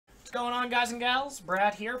What's going on, guys and gals?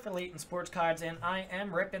 Brad here for Layton Sports Cards, and I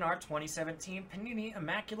am ripping our 2017 Panini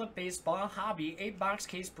Immaculate Baseball Hobby 8-box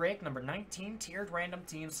case break number 19, tiered random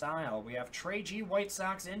team style. We have Trey G, White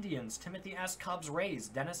Sox, Indians, Timothy S, Cubs, Rays,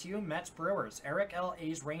 Dennis U, Mets, Brewers, Eric L,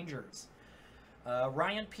 A's, Rangers,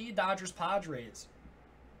 Ryan P, Dodgers, Padres,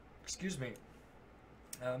 excuse me,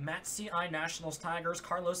 Matt C, I, Nationals, Tigers,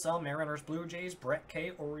 Carlos L, Mariners, Blue Jays, Brett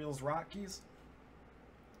K, Orioles, Rockies,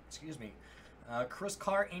 excuse me, Chris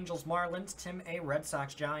Carr, Angels, Marlins, Tim A, Red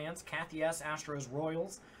Sox, Giants, Kathy S, Astros,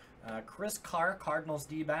 Royals, Chris Carr, Cardinals,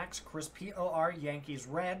 D-backs, Chris P, O-R, Yankees,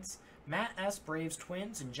 Reds, Matt S, Braves,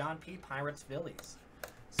 Twins, and John P, Pirates, Phillies.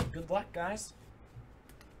 So good luck, guys.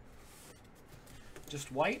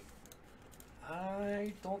 Just white?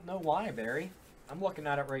 I don't know why, Barry. I'm looking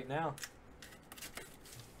at it right now.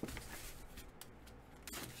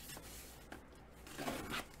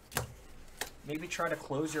 Maybe try to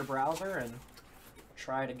close your browser and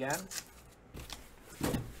try it again.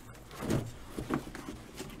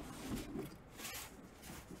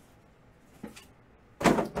 I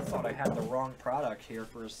thought I had the wrong product here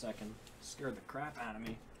for a second. Scared the crap out of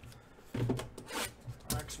me.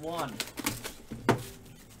 X1.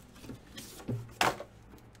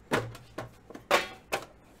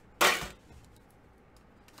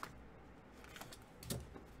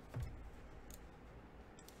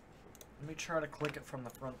 Let me try to click it from the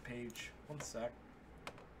front page. One sec.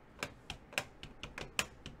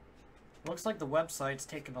 Looks like the website's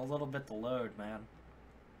taking a little bit to load, man.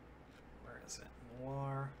 Where is it?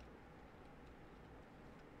 Noir.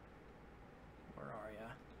 Where are ya?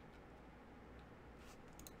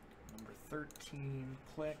 Number 13.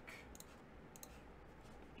 Click.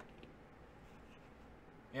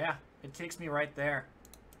 Yeah, it takes me right there.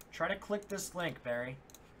 Try to click this link, Barry.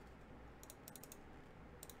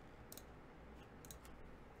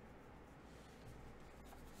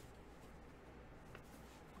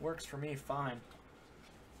 Works for me fine.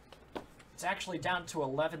 It's actually down to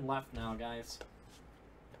 11 left now, guys.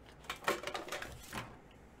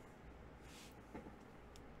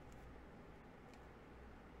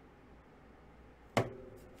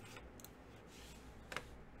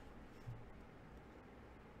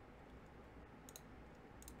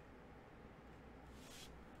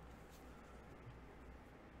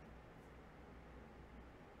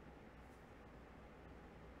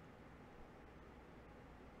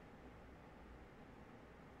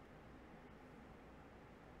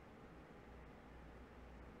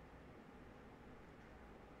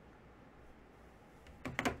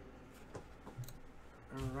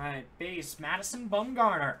 Alright, base, Madison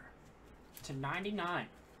Bumgarner to 99.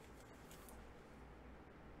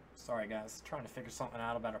 Sorry guys, trying to figure something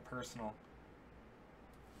out about a personal.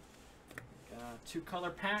 Two-color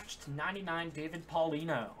patch to 99, David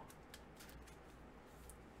Paulino.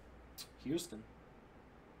 Houston.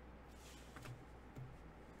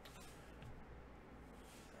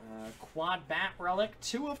 Quad bat relic,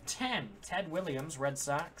 2 of 10, Ted Williams, Red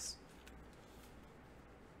Sox.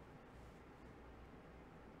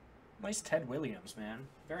 Nice Ted Williams, man.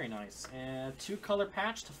 Very nice. And two-color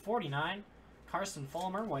patch to 49. Carson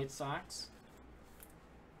Fulmer, White Sox.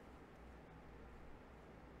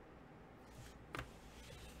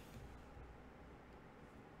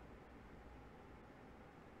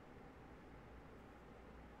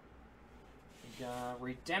 We got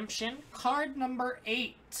Redemption. Card number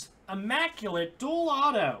 8. Immaculate Dual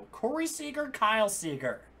Auto. Corey Seager, Kyle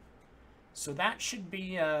Seager. So that should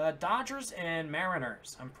be Dodgers and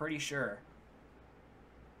Mariners, I'm pretty sure.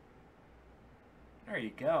 There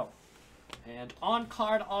you go. And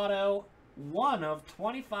on-card auto, 1 of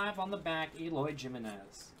 25 on the back, Eloy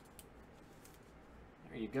Jimenez.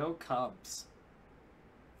 There you go, Cubs.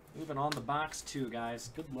 Moving on the box 2,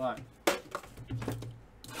 guys. Good luck.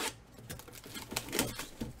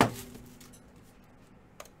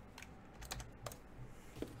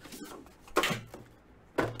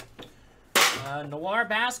 Noir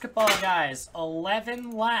basketball, guys.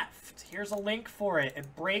 11 left. Here's a link for it.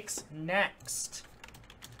 It breaks next.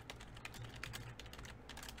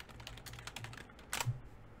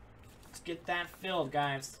 Let's get that filled,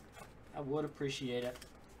 guys. I would appreciate it.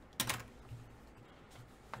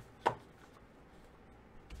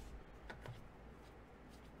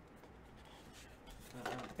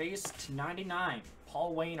 Base to 99.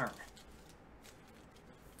 Paul Wainer.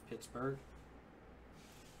 Pittsburgh.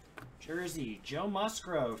 Jersey, Joe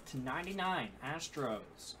Musgrove to 99,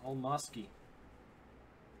 Astros, Old Muskie.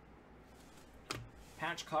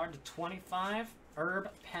 Patch card to 25, Herb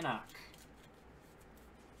Pennock.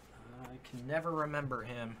 I can never remember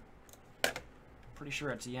him. Pretty sure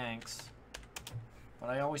it's Yanks. But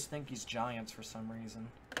I always think he's Giants for some reason.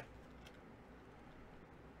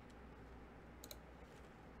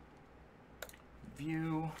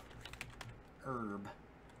 review. Herb.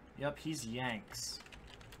 Yep, he's Yanks.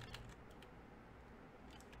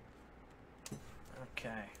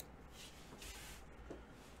 Okay.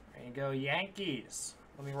 There you go, Yankees.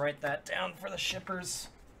 Let me write that down for the shippers.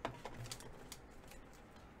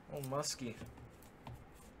 Oh, Muskie.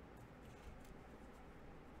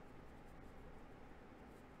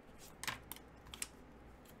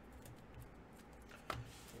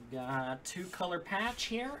 We've got 2-color patch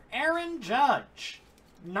here. Aaron Judge.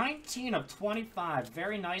 19 of 25.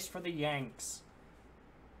 Very nice for the Yanks.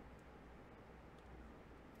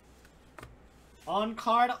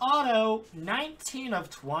 On-card auto. 19 of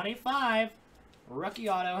 25. Rookie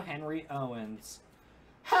auto, Henry Owens.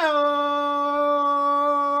 Ho!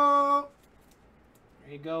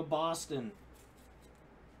 There you go, Boston.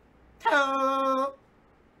 Ho!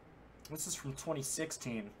 This is from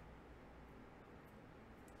 2016.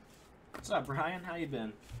 What's up, Brian? How you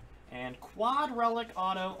been? And quad relic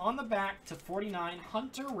auto on the back to 49,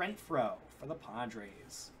 Hunter Renfroe for the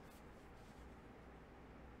Padres.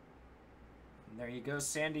 And there you go,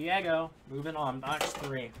 San Diego. Moving on, box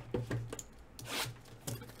 3.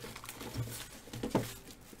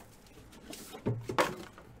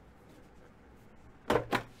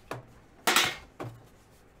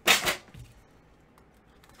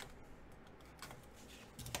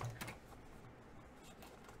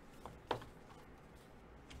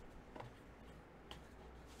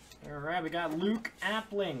 Alright, we got Luke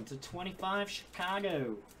Appling to 25,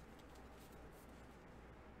 Chicago.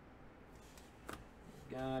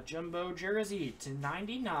 We got Jumbo Jersey to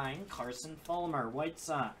 99, Carson Fulmer, White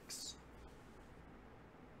Sox.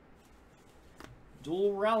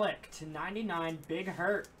 Dual Relic to 99, Big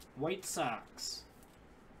Hurt, White Sox.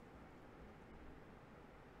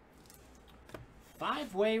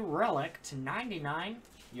 5-way Relic to 99,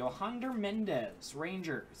 Yohander Mendez,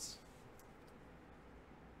 Rangers.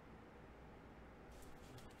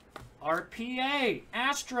 RPA,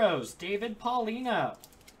 Astros, David Paulino.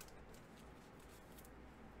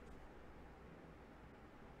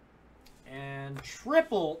 And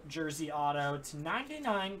triple jersey auto to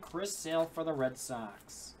 99, Chris Sale for the Red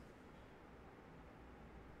Sox.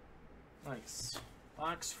 Nice.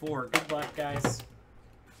 Box 4. Good luck, guys.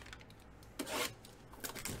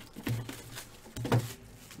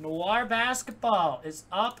 Noir Basketball is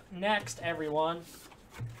up next, everyone.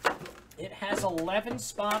 It has 11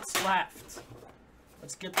 spots left.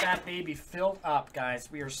 Let's get that baby filled up, guys.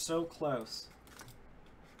 We are so close.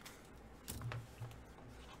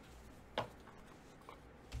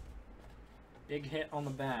 Big hit on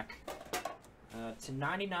the back. To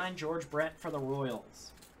 99, George Brett for the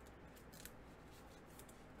Royals.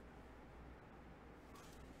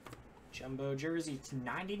 Jumbo jersey to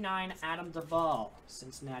 99, Adam Duvall,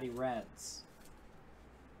 Cincinnati Reds.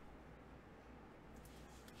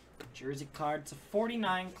 Jersey card to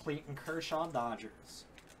 49, Clayton Kershaw, Dodgers.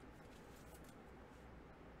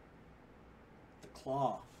 The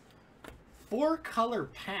Claw. 4-color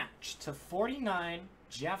patch to 49,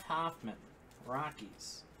 Jeff Hoffman,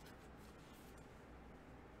 Rockies.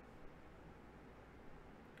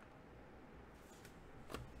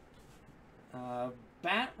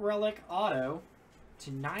 Bat Relic Auto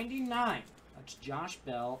to 99. That's Josh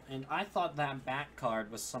Bell, and I thought that bat card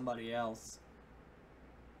was somebody else.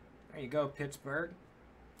 There you go, Pittsburgh.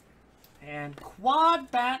 And Quad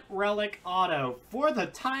Bat Relic Auto for the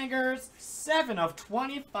Tigers, 7 of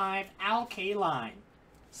 25, Al Kaline.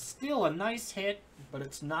 Still a nice hit, but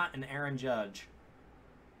it's not an Aaron Judge.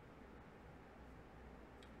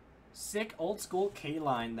 Sick old school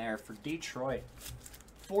Kaline there for Detroit.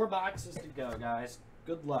 4 boxes to go, guys.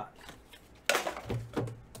 Good luck.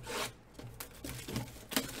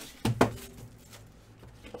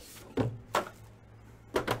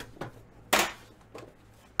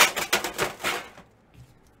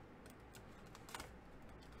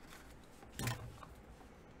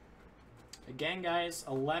 Again, guys,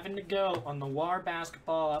 11 to go on Noir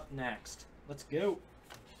Basketball up next. Let's go.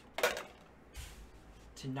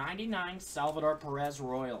 To 99, Salvador Perez,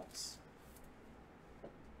 Royals.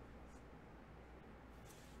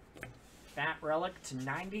 Bat Relic to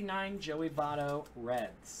 99, Joey Votto,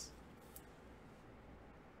 Reds.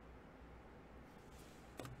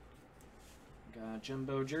 Got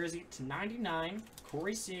Jumbo jersey to 99,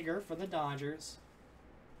 Corey Seager for the Dodgers.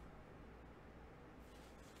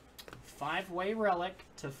 5-way Relic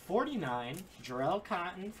to 49, Jarrell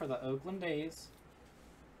Cotton for the Oakland A's.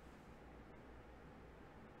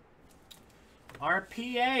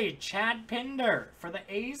 RPA, Chad Pinder for the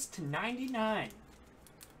A's to 99.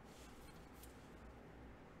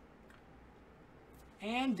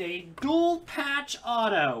 And a dual patch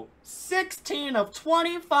auto. 16 of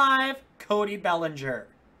 25, Cody Bellinger.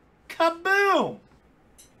 Kaboom!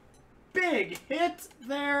 Big hit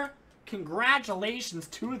there. Congratulations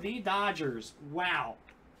to the Dodgers. Wow.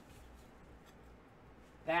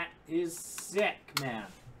 That is sick, man.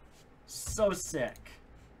 So sick.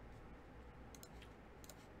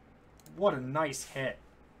 What a nice hit.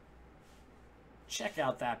 Check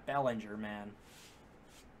out that Bellinger, man.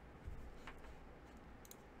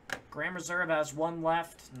 Grand Reserve has 1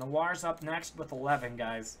 left. Noir's up next with 11,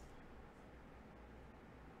 guys.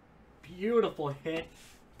 Beautiful hit.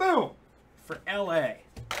 Boom! For LA.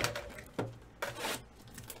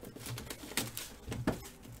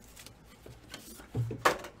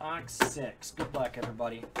 Box 6. Good luck,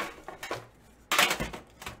 everybody.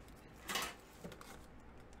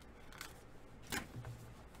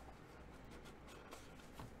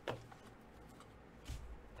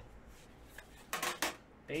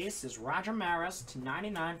 Base is Roger Maris to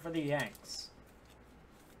 99 for the Yanks.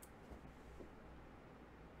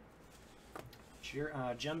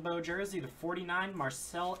 Jumbo jersey to 49,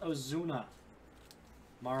 Marcell Ozuna.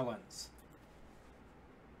 Marlins.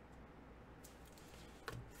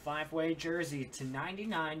 5-way jersey to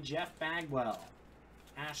 99, Jeff Bagwell.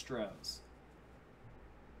 Astros.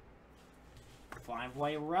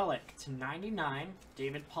 5-way relic to 99,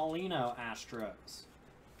 David Paulino. Astros.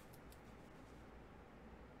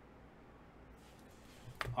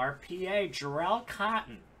 RPA, Jarrell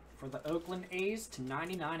Cotton for the Oakland A's to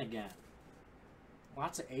 99 again.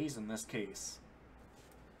 Lots of A's in this case.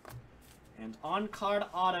 And on-card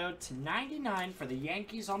auto to 99 for the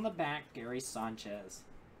Yankees on the back, Gary Sanchez.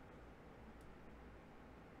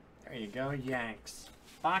 There you go, Yanks.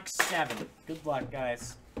 Box 7. Good luck,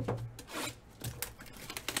 guys.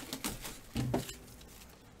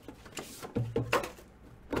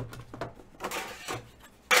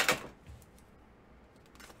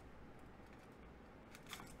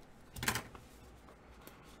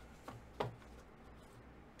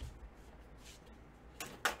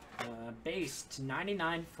 Base to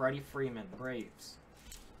 99, Freddie Freeman, Braves.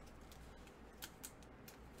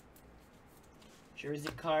 Jersey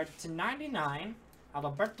card to 99,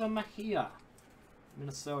 Alberto Mejia,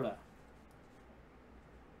 Minnesota.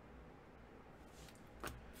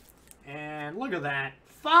 And look at that,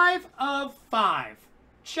 5 of 5.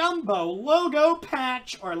 Jumbo logo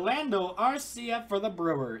patch, Orlando Arcia for the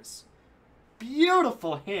Brewers.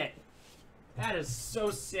 Beautiful hit. That is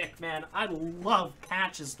so sick, man. I love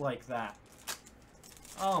patches like that.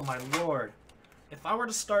 Oh my lord. If I were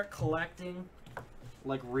to start collecting,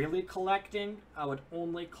 like really collecting, I would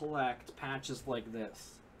only collect patches like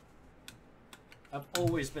this. I've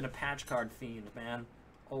always been a patch card fiend, man.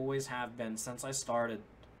 Always have been since I started.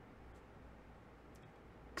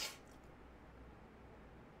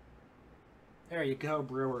 There you go,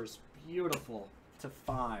 Brewers. Beautiful. To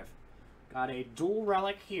 5. Got a dual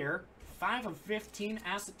relic here. 5 of 15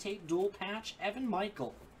 acetate dual patch, Evan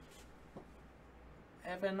Michael.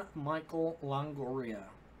 Evan Michael Longoria.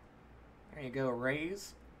 There you go,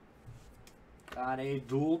 Rays. Got a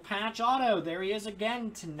dual patch auto. There he is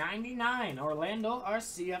again to 99. Orlando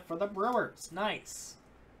Arcia for the Brewers. Nice.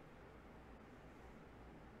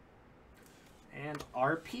 And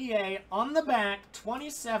RPA on the back,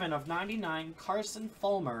 27 of 99, Carson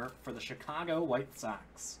Fulmer for the Chicago White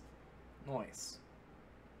Sox. Nice.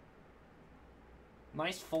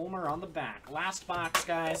 Nice Fulmer on the back. Last box,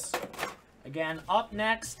 guys. Again, up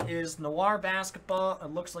next is Noir Basketball.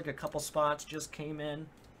 It looks like a couple spots just came in.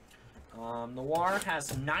 Noir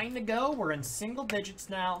has 9 to go. We're in single digits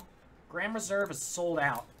now. Grand Reserve is sold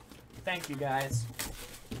out. Thank you, guys.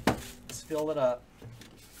 Let's fill it up.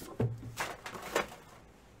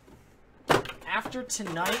 After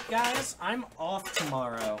tonight, guys, I'm off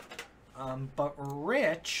tomorrow. But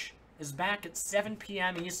Rich is back at 7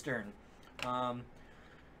 p.m. Eastern.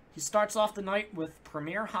 He starts off the night with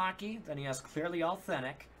Premier Hockey, then he has Clearly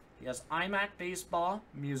Authentic, he has IMAC Baseball,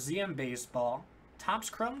 Museum Baseball, Topps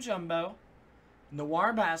Chrome Jumbo,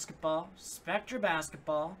 Noir Basketball, Spectra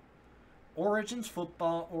Basketball, Origins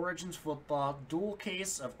Football, dual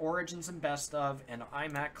case of Origins and Best of, and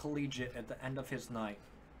IMAC Collegiate at the end of his night.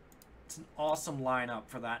 It's an awesome lineup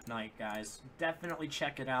for that night, guys. Definitely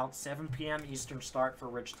check it out. 7 p.m. Eastern start for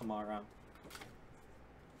Rich tomorrow.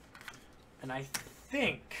 And I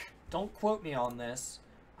think, don't quote me on this,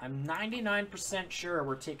 I'm 99% sure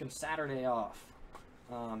we're taking Saturday off.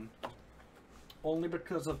 Only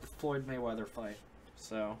because of the Floyd Mayweather fight.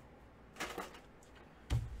 So,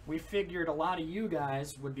 we figured a lot of you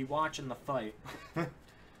guys would be watching the fight.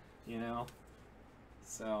 You know?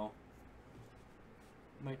 So,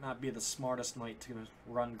 Might not be the smartest night to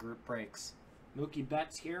run group breaks. Mookie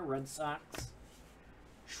Betts here, Red Sox.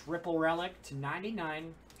 Triple relic to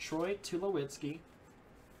 99, Troy Tulowitzki.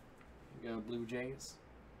 Go Blue Jays.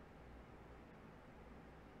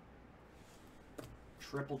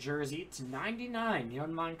 Triple jersey to 99,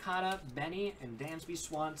 Yoan Moncada, Benny, and Dansby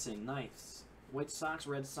Swanson. Nice. White Sox,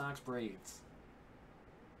 Red Sox, Braves.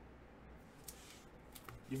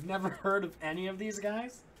 You've never heard of any of these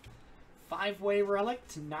guys? 5-way relic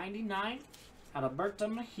to 99, Alberto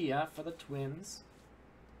Mejia for the Twins.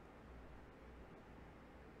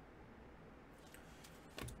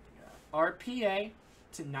 RPA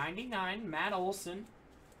to 99, Matt Olson.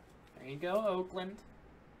 There you go, Oakland.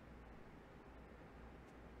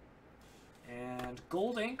 And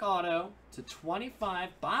Gold Ink Auto to 25,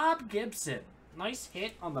 Bob Gibson. Nice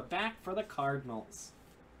hit on the back for the Cardinals.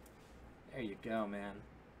 There you go, man.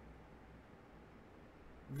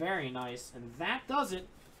 Very nice. And that does it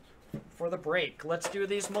for the break. Let's do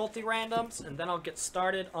these multi-randoms, and then I'll get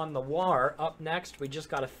started on the WAR. Up next, we just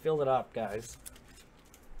got to fill it up, guys.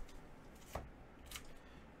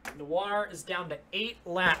 Noir is down to 8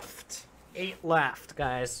 left. 8 left,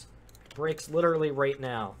 guys. Breaks literally right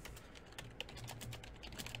now.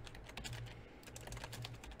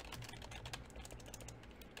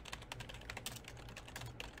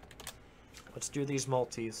 Let's do these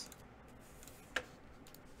multis.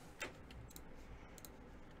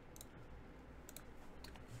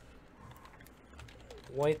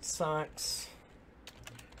 White Sox,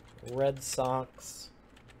 Red Sox,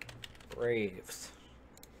 Braves.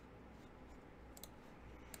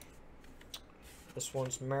 This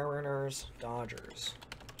one's Mariners, Dodgers.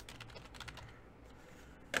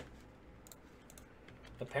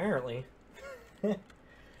 Apparently.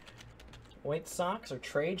 White Sox are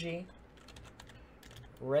Trey G.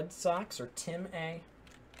 Red Sox are Tim A.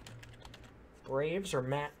 Braves are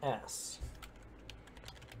Matt S.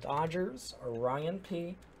 Dodgers are Ryan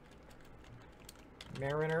P.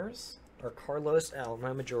 Mariners are Carlos L.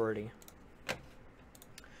 My majority.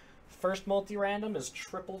 First multi-random is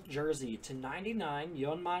triple jersey to 99,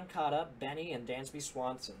 Yoan Moncada, Benny, and Dansby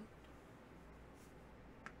Swanson.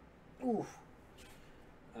 Ooh.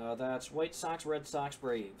 That's White Sox, Red Sox,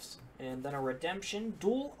 Braves. And then a redemption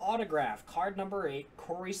dual autograph, card number 8,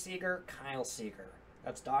 Corey Seager, Kyle Seager.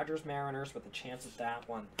 That's Dodgers, Mariners with a chance at that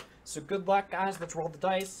one. So good luck, guys. Let's roll the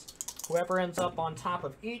dice. Whoever ends up on top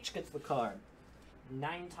of each gets the card.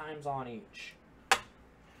 9 times on each.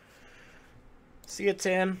 See ya,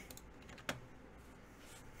 Tim.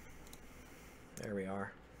 There we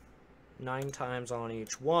are. 9 times on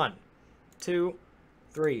each. 1, 2,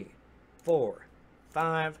 3, 4,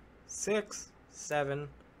 5, 6, 7,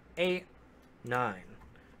 8, 9.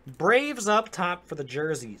 Braves up top for the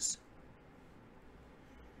jerseys.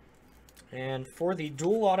 And for the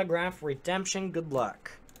dual autograph redemption, good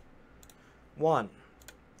luck. 1,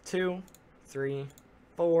 2, 3,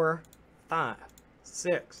 4, 5,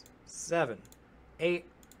 6, 7, 8,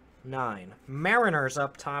 9. Mariners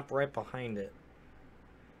up top right behind it.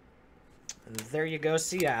 And there you go,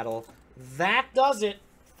 Seattle. That does it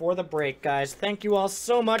for the break, guys. Thank you all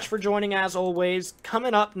so much for joining, as always.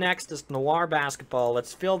 Coming up next is Noir Basketball.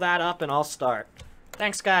 Let's fill that up, and I'll start.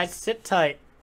 Thanks, guys. Sit tight.